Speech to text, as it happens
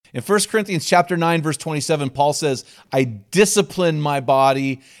In 1 Corinthians chapter 9, verse 27, Paul says, I discipline my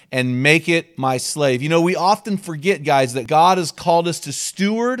body and make it my slave. You know, we often forget, guys, that God has called us to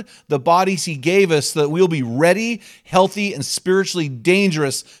steward the bodies he gave us so that we'll be ready, healthy, and spiritually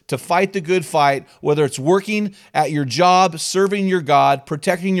dangerous to fight the good fight, whether it's working at your job, serving your God,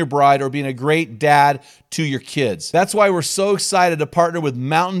 protecting your bride, or being a great dad to your kids. That's why we're so excited to partner with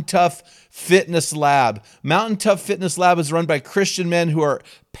Mountain Tough Fitness Lab. Mountain Tough Fitness Lab is run by Christian men who are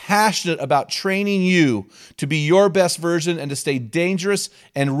passionate about training you to be your best version and to stay dangerous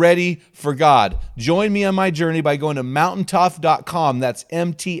and ready for God. Join me on my journey by going to mountaintough.com. That's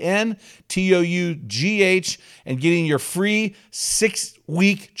MTNTOUGH, and getting your free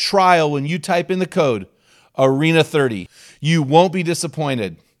 6-week trial when you type in the code ARENA30. You won't be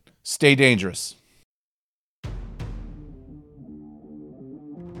disappointed. Stay dangerous.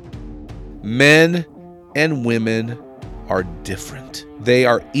 Men and women are different. They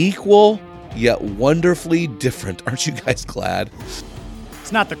are equal, yet wonderfully different. Aren't you guys glad?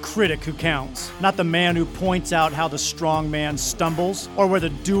 It's not the critic who counts, not the man who points out how the strong man stumbles or where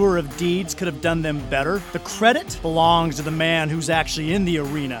the doer of deeds could have done them better. The credit belongs to the man who's actually in the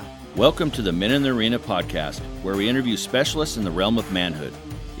arena. Welcome to the Men in the Arena podcast, where we interview specialists in the realm of manhood.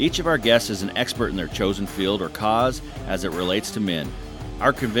 Each of our guests is an expert in their chosen field or cause as it relates to men.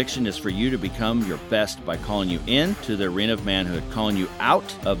 Our conviction is for you to become your best by calling you in to the arena of manhood, calling you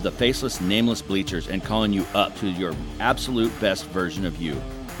out of the faceless, nameless bleachers, and calling you up to your absolute best version of you.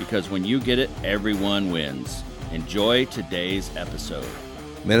 Because when you get it, everyone wins. Enjoy today's episode.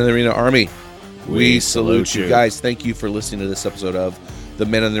 Men in the Arena Army, we salute you. Guys, thank you for listening to this episode of the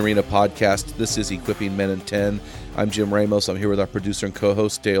Men in the Arena podcast. This is Equipping Men in 10. I'm Jim Ramos. I'm here with our producer and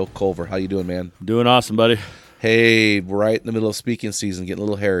co-host, Dale Culver. How you doing, man? Doing awesome, buddy. Hey, we're right in the middle of speaking season, getting a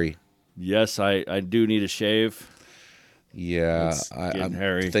little hairy. Yes, I do need a shave. Yeah, I'm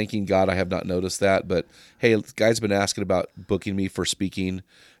hairy. Thanking God I have not noticed that. But hey, guys have been asking about booking me for speaking,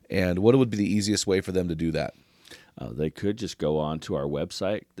 and what would be the easiest way for them to do that? They could just go on to our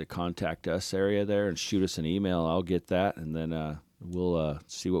website, the Contact Us area there, and shoot us an email. I'll get that, and then we'll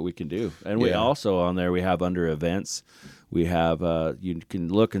see what we can do. And we also on there, we have under events, we have, you can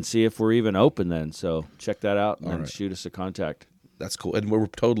look and see if we're even open then. So check that out and then shoot us a contact. That's cool. And we're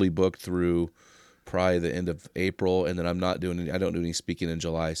totally booked through probably the end of April, and then I don't do any speaking in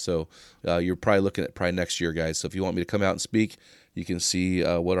July. So you're probably looking at next year, guys. So if you want me to come out and speak, you can see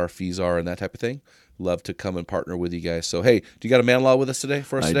what our fees are and that type of thing. Love to come and partner with you guys. So, hey, do you got a man law with us today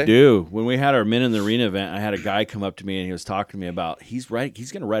for us today? I do. When we had our Men in the Arena event, I had a guy come up to me and he was talking to me about he's going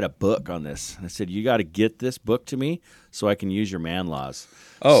to write a book on this. And I said, you got to get this book to me so I can use your man laws.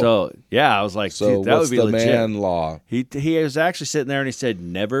 Oh. So, yeah, I was like, dude, that would be legit. So, what's the man law? He was actually sitting there and he said,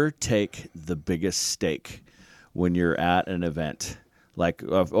 never take the biggest steak when you're at an event. Like,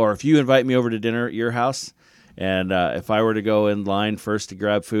 or if you invite me over to dinner at your house, and if I were to go in line first to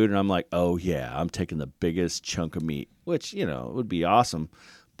grab food, and I'm like, oh, yeah, I'm taking the biggest chunk of meat, which, would be awesome.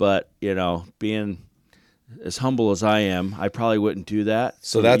 But, being as humble as I am, I probably wouldn't do that.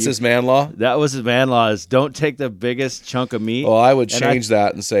 So that's his man law? That was his man law, is don't take the biggest chunk of meat. Well, I would change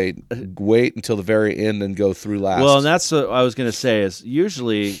that and say wait until the very end and go through last. Well, and that's what I was going to say is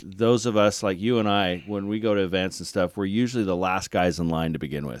usually those of us like you and I, when we go to events and stuff, we're usually the last guys in line to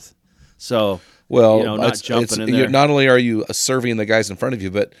begin with. So... Well, not jumping in there. Not only are you serving the guys in front of you,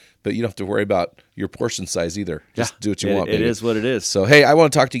 but you don't have to worry about your portion size either. Just do what you want. It is what it is. So, hey, I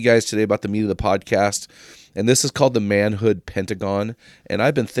want to talk to you guys today about the meat of the podcast, and this is called the Manhood Pentagon. And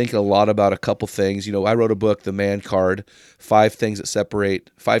I've been thinking a lot about a couple things. I wrote a book, The Man Card, 5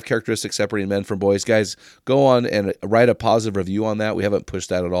 characteristics separating men from boys. Guys, go on and write a positive review on that. We haven't pushed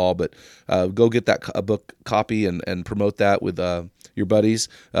that at all, but go get that book copy and promote that with your buddies.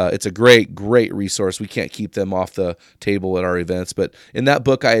 It's a great resource. We can't keep them off the table at our events. But in that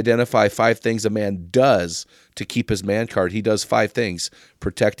book, I identify 5 things a man does to keep his man card. He does 5 things: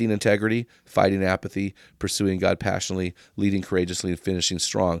 protecting integrity, fighting apathy, pursuing God passionately, leading courageously, and finishing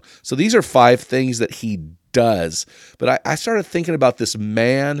strong. So these are 5 things that he does. But I started thinking about this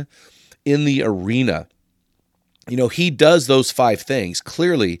man in the arena. He does those 5 things,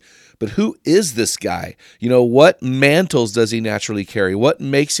 clearly, but who is this guy? What mantles does he naturally carry? What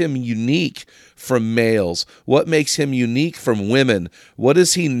makes him unique from males? What makes him unique from women? What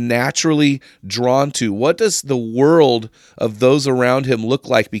is he naturally drawn to? What does the world of those around him look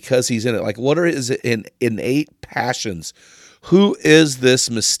like because he's in it? Like, what are his innate passions? Who is this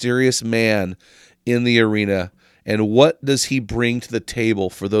mysterious man in the arena? And what does he bring to the table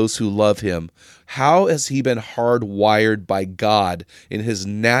for those who love him? How has he been hardwired by God in his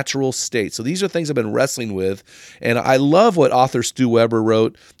natural state? So these are things I've been wrestling with, and I love what author Stu Weber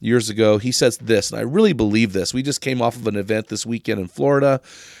wrote years ago. He says this, and I really believe this. We just came off of an event this weekend in Florida,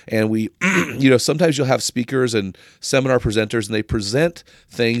 and we, sometimes you'll have speakers and seminar presenters, and they present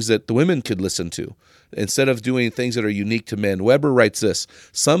things that the women could listen to instead of doing things that are unique to men. Weber writes this: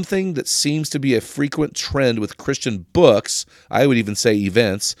 something that seems to be a frequent trend with Christian books, I would even say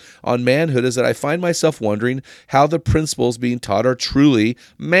events, on manhood is that I find myself wondering how the principles being taught are truly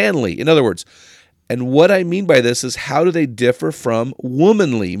manly. In other words, and what I mean by this is, how do they differ from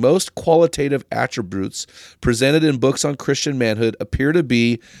womanly? Most qualitative attributes presented in books on Christian manhood appear to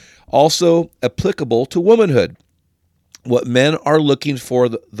be also applicable to womanhood. What men are looking for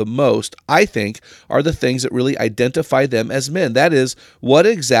the most, I think, are the things that really identify them as men. That is, what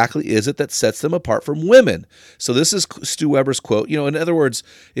exactly is it that sets them apart from women? So this is Stu Weber's quote. In other words,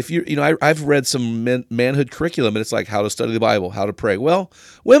 if I've read some manhood curriculum, and it's like how to study the Bible, how to pray. Well,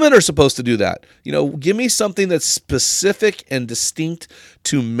 women are supposed to do that. Give me something that's specific and distinct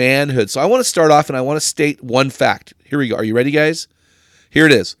to manhood. So I want to start off, and I want to state one fact. Here we go. Are you ready, guys? Here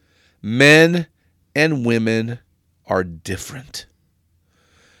it is. Men and women are different.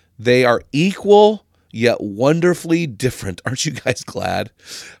 They are equal, yet wonderfully different. Aren't you guys glad?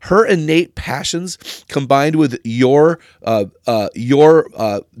 Her innate passions combined with your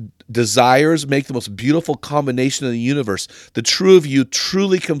desires make the most beautiful combination in the universe. The two of you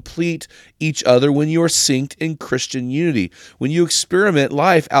truly complete each other when you are synced in Christian unity. When you experiment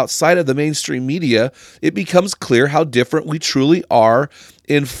life outside of the mainstream media, it becomes clear how different we truly are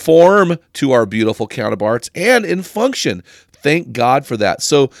in form to our beautiful counterparts and in function. Thank God for that.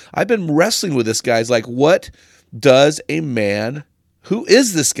 So I've been wrestling with this, guys. Like, what does a man, who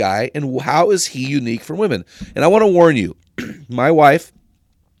is this guy, and how is he unique from women? And I want to warn you, my wife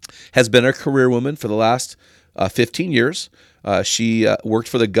has been a career woman for the last 15 years. She worked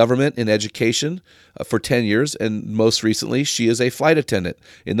for the government in education for 10 years, and most recently, she is a flight attendant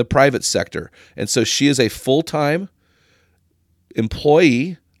in the private sector. And so she is a full-time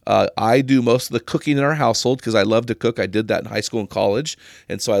employee. I do most of the cooking in our household because I love to cook. I did that in high school and college,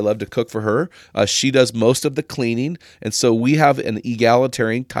 and so I love to cook for her. She does most of the cleaning, and so we have an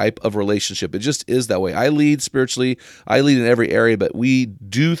egalitarian type of relationship. It just is that way. I lead spiritually. I lead in every area, but we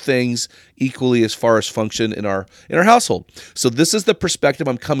do things equally as far as function in our household. So this is the perspective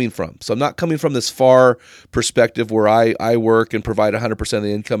I'm coming from. So I'm not coming from this far perspective where I work and provide 100% of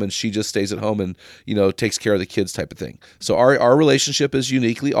the income and she just stays at home and takes care of the kids type of thing. So our relationship is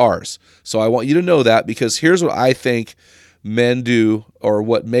uniquely ours. So I want you to know that, because here's what I think men do, or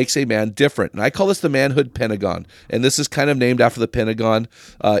what makes a man different. And I call this the manhood pentagon. And this is kind of named after the Pentagon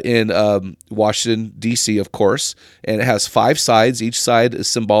in Washington, D.C., of course. And it has 5 sides. Each side is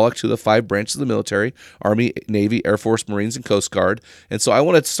symbolic to the 5 branches of the military: Army, Navy, Air Force, Marines, and Coast Guard. And so I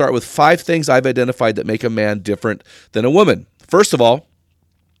want to start with 5 things I've identified that make a man different than a woman. First of all,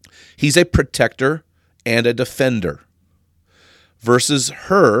 he's a protector and a defender. Versus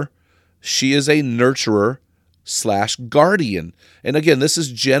her, she is a nurturer / guardian. And again, this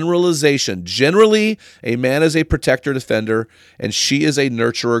is generalization. Generally, a man is a protector, defender, and she is a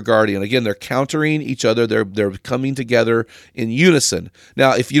nurturer, guardian. Again, they're countering each other. They're coming together in unison.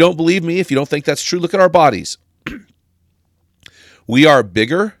 Now, if you don't believe me, if you don't think that's true, look at our bodies. We are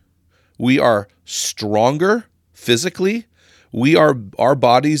bigger. We are stronger physically. Our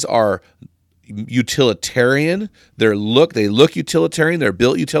bodies are utilitarian. They look utilitarian. They're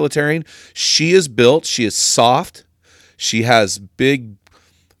built utilitarian. She is soft. She has big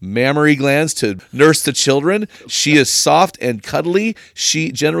mammary glands to nurse the children. She is soft and cuddly.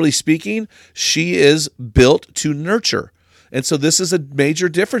 Generally speaking, she is built to nurture. And so this is a major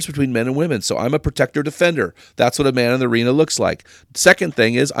difference between men and women. So I'm a protector, defender. That's what a man in the arena looks like. Second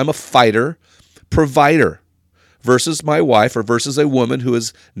thing is, I'm a fighter, provider. Versus my wife, or versus a woman who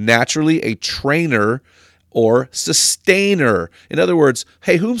is naturally a trainer or sustainer. In other words,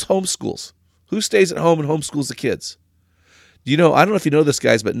 hey, who homeschools? Who stays at home and homeschools the kids? I don't know if you know this,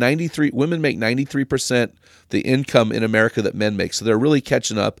 guys, but women make 93% the income in America that men make. So they're really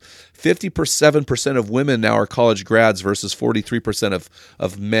catching up. 57% of women now are college grads versus 43%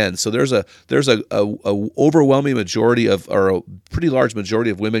 of men. So there's a overwhelming majority or a pretty large majority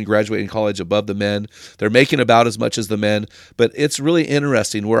of women graduating college above the men. They're making about as much as the men. But it's really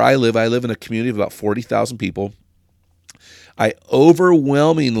interesting. Where I live in a community of about 40,000 people. I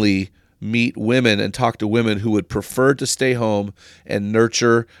overwhelmingly meet women and talk to women who would prefer to stay home and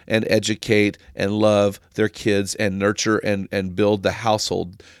nurture and educate and love their kids and nurture and build the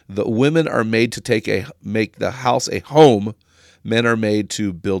household. The women are made to make the house a home. men are made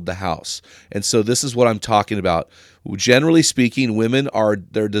to build the house. And so this is what I'm talking about. Generally speaking, women are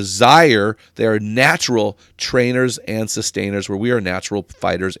they are natural trainers and sustainers, where we are natural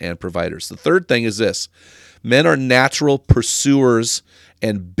fighters and providers. The third thing is this: men are natural pursuers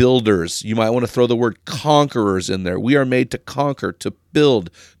and builders. You might want to throw the word conquerors in there. We are made to conquer, to build,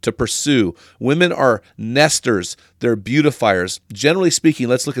 to pursue. Women are nesters. They're beautifiers. Generally speaking,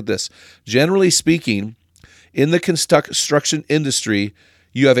 let's look at this. Generally speaking, in the construction industry,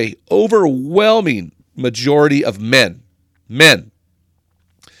 you have an overwhelming majority of men.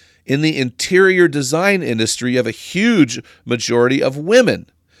 In the interior design industry, you have a huge majority of women.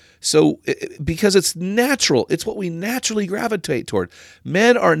 So, because it's natural, it's what we naturally gravitate toward.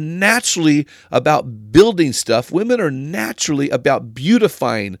 Men are naturally about building stuff. Women are naturally about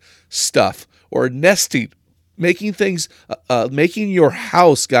beautifying stuff or nesting, making things, making your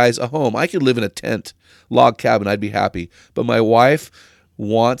house, guys, a home. I could live in a tent, log cabin, I'd be happy. But my wife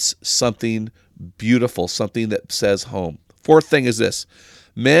wants something beautiful, something that says home. Fourth thing is this: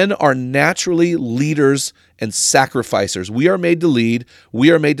 men are naturally leaders and sacrificers. We are made to lead. We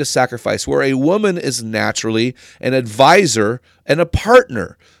are made to sacrifice. Where a woman is naturally an advisor and a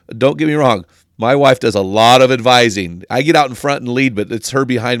partner. Don't get me wrong. My wife does a lot of advising. I get out in front and lead, but it's her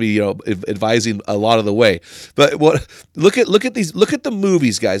behind me, advising a lot of the way. But look at the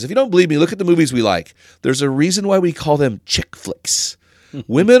movies, guys. If you don't believe me, look at the movies we like. There's a reason why we call them chick flicks.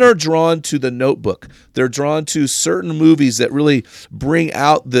 Women are drawn to The Notebook. They're drawn to certain movies that really bring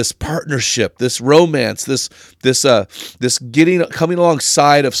out this partnership, this romance, this coming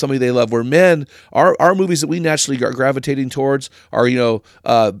alongside of somebody they love. Where men, our movies that we naturally are gravitating towards are, the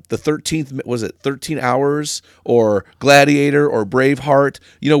 13 Hours or Gladiator or Braveheart.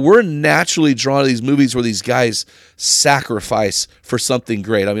 We're naturally drawn to these movies where these guys sacrifice for something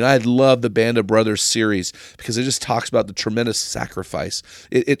great. I mean, I love the Band of Brothers series because it just talks about the tremendous sacrifice.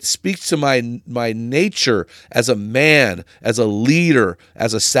 It speaks to my nature as a man, as a leader,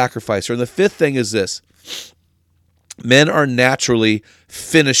 as a sacrificer. And the fifth thing is this: men are naturally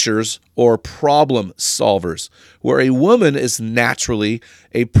finishers or problem solvers, where a woman is naturally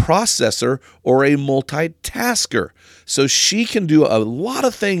a processor or a multitasker. So she can do a lot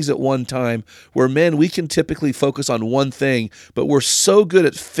of things at one time, where men, we can typically focus on one thing, but we're so good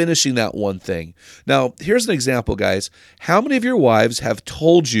at finishing that one thing. Now, here's an example, guys. How many of your wives have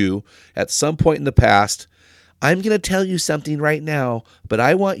told you at some point in the past, I'm going to tell you something right now, but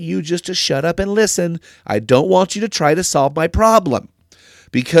I want you just to shut up and listen. I don't want you to try to solve my problem.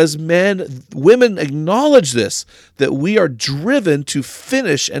 Because women acknowledge this, that we are driven to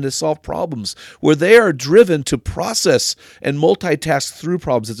finish and to solve problems, where they are driven to process and multitask through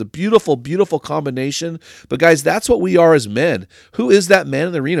problems. It's a beautiful, beautiful combination. But guys, that's what we are as men. Who is that man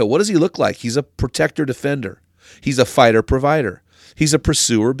in the arena? What does he look like? He's a protector, defender. He's a fighter, provider. He's a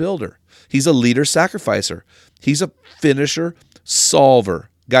pursuer, builder. He's a leader, sacrificer. He's a finisher, solver.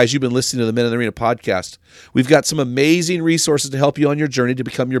 Guys, you've been listening to the Men in the Arena podcast. We've got some amazing resources to help you on your journey to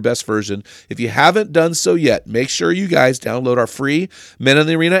become your best version. If you haven't done so yet, make sure you guys download our free Men in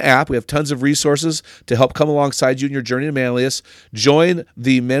the Arena app. We have tons of resources to help come alongside you in your journey to manliness. Join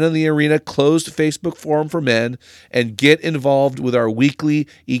the Men in the Arena closed Facebook forum for men and get involved with our weekly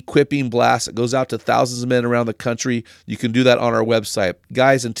equipping blast. It goes out to thousands of men around the country. You can do that on our website.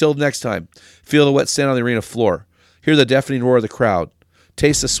 Guys, until next time, feel the wet sand on the arena floor. Hear the deafening roar of the crowd.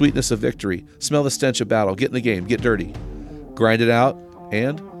 Taste the sweetness of victory. Smell the stench of battle. Get in the game. Get dirty. Grind it out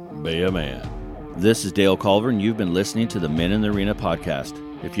and be a man. This is Dale Culver, and you've been listening to the Men in the Arena podcast.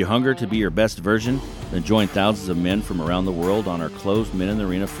 If you hunger to be your best version, then join thousands of men from around the world on our closed Men in the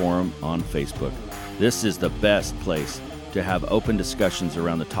Arena forum on Facebook. This is the best place to have open discussions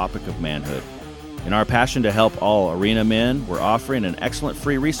around the topic of manhood. In our passion to help all arena men, we're offering an excellent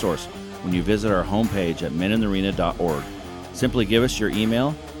free resource when you visit our homepage at meninthearena.org. Simply give us your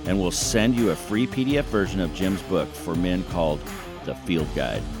email, and we'll send you a free PDF version of Jim's book for men called The Field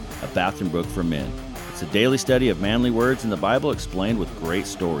Guide, a bathroom book for men. It's a daily study of manly words in the Bible explained with great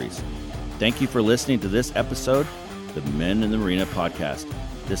stories. Thank you for listening to this episode of the Men in the Arena podcast.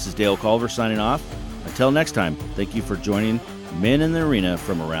 This is Dale Culver signing off. Until next time, thank you for joining Men in the Arena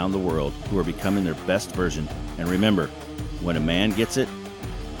from around the world who are becoming their best version. And remember, when a man gets it,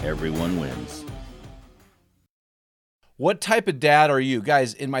 everyone wins. What type of dad are you?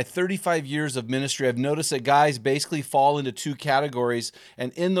 Guys, in my 35 years of ministry, I've noticed that guys basically fall into 2 categories.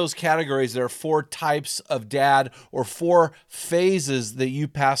 And in those categories, there are 4 types of dad, or 4 phases that you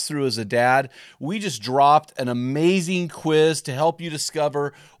pass through as a dad. We just dropped an amazing quiz to help you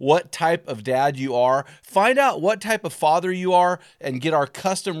discover what type of dad you are. Find out what type of father you are and get our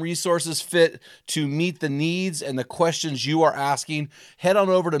custom resources fit to meet the needs and the questions you are asking. Head on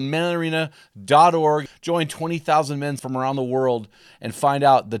over to menarena.org. Join 20,000 men from around the world and find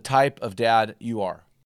out the type of dad you are.